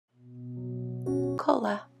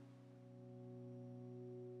colour.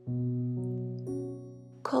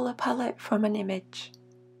 Colour palette from an image.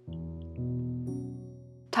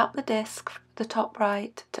 Tap the disc at the top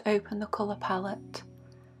right to open the colour palette.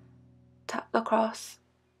 Tap the cross,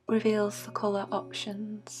 reveals the colour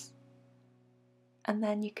options, and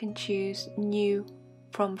then you can choose New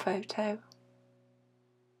from Photo,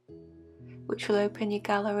 which will open your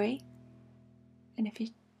gallery. And if you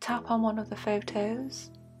tap on one of the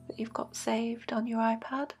photos that you've got saved on your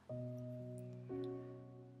iPad,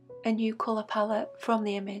 a new colour palette from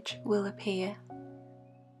the image will appear.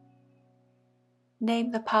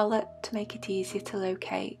 Name the palette to make it easier to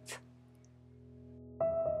locate.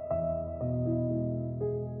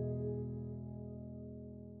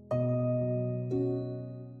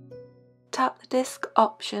 Tap the disc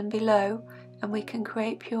option below and we can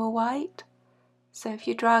create pure white. So if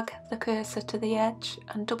you drag the cursor to the edge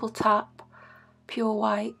and double tap, pure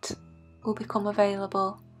white will become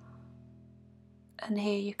available. And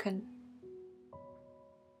here you can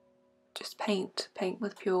just paint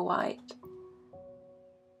with pure white.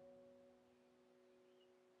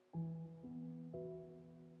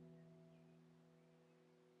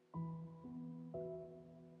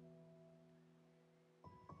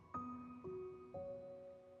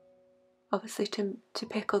 Obviously to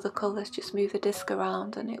pick other colours, just move the disc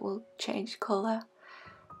around and it will change colour.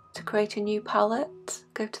 To create a new palette,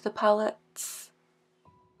 go to the palettes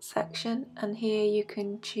section and here you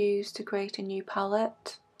can choose to create a new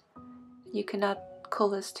palette. You can add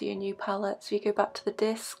colours to your new palette. So you go back to the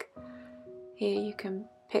disc, here you can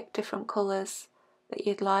pick different colours that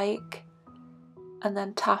you'd like and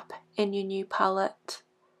then tap in your new palette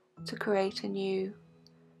to create a new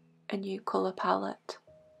colour palette.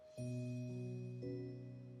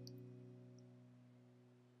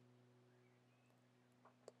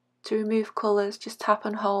 To remove colours, just tap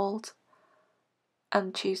and hold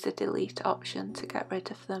and choose the delete option to get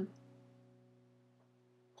rid of them.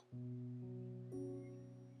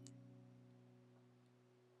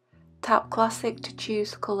 Tap Classic to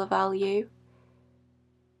choose the colour value.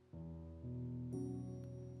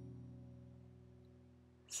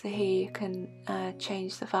 So here you can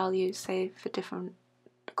change the values, say for different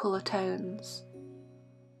colour tones.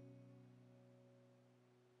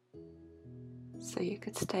 So you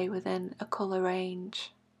could stay within a colour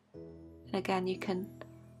range. And again you can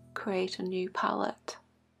create a new palette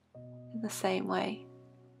in the same way.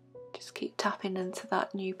 Just keep tapping into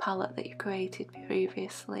that new palette that you created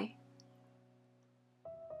previously.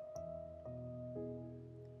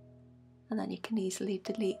 And then you can easily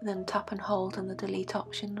delete them, tap and hold and the delete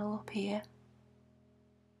option will appear.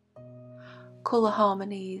 Colour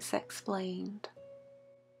harmonies explained.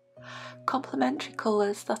 Complementary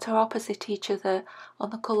colours that are opposite each other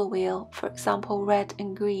on the colour wheel, for example red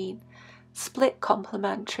and green. Split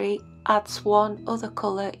complementary adds one other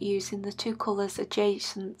colour using the two colours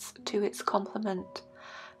adjacent to its complement.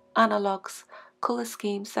 Analogues, colour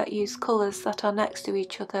schemes that use colours that are next to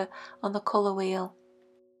each other on the colour wheel.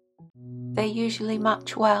 They usually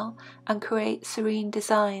match well and create serene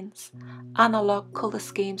designs. Analogue colour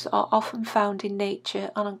schemes are often found in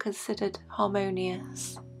nature and are considered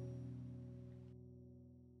harmonious.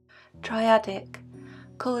 Triadic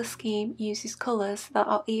colour scheme uses colours that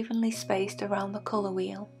are evenly spaced around the colour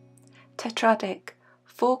wheel. Tetradic,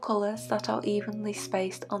 4 colours that are evenly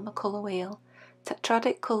spaced on the colour wheel.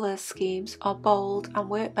 Tetradic colour schemes are bold and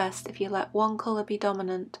work best if you let one colour be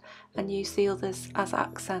dominant and use the others as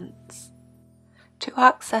accents. To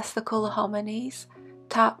access the colour harmonies,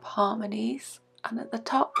 tap Harmonies and at the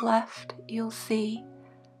top left you'll see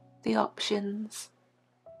the options.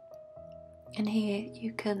 And here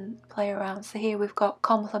you can play around. So here we've got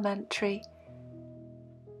complementary.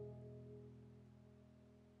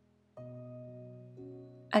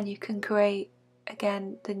 And you can create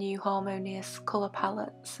again the new harmonious colour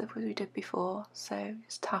palettes as we did before. So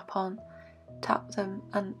just tap them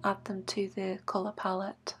and add them to the colour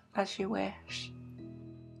palette as you wish.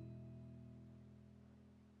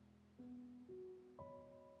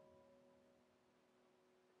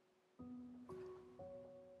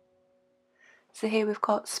 So here we've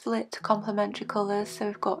got split complementary colours, so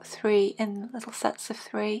we've got 3 in little sets of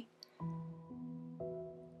 3.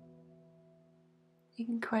 You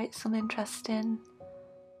can create some interesting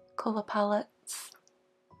colour palettes.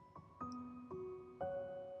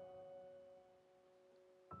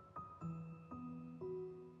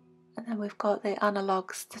 And then we've got the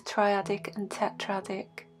analogues, the triadic and tetradic.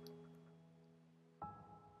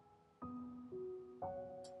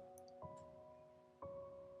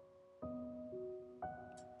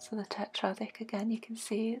 So the tetradic, again you can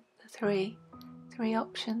see the three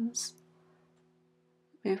options.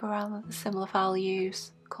 move around with the similar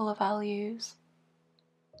values, colour values.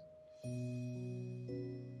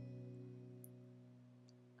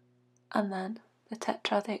 And then the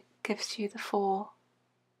tetradic gives you the 4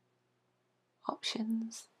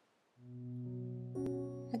 options,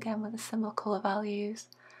 again with the similar colour values,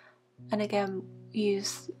 and again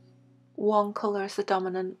use one colour as the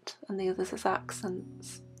dominant and the others as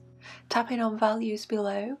accents. Tapping on values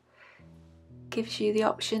below gives you the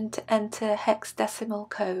option to enter hexadecimal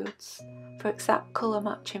codes for exact colour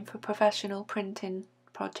matching for professional printing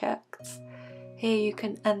projects. Here you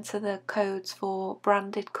can enter the codes for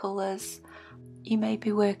branded colours. You may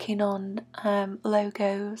be working on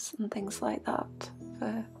logos and things like that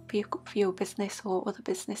for your business or other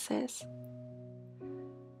businesses.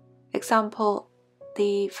 Example,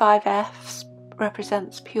 the 5 Fs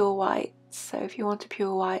represents pure white, so if you want a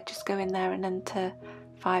pure white, just go in there and enter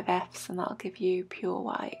 5 Fs and that'll give you pure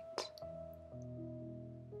white.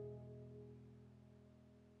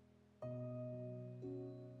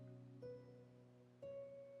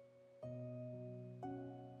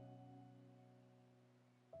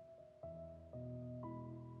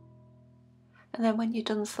 And then when you're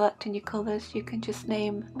done selecting your colours, you can just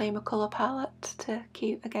name a colour palette to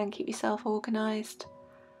keep yourself organised.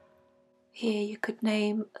 Here you could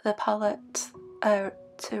name the palette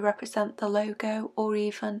to represent the logo, or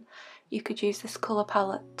even you could use this colour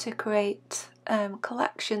palette to create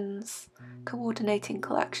collections, coordinating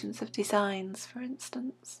collections of designs, for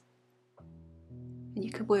instance. And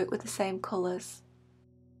you could work with the same colours.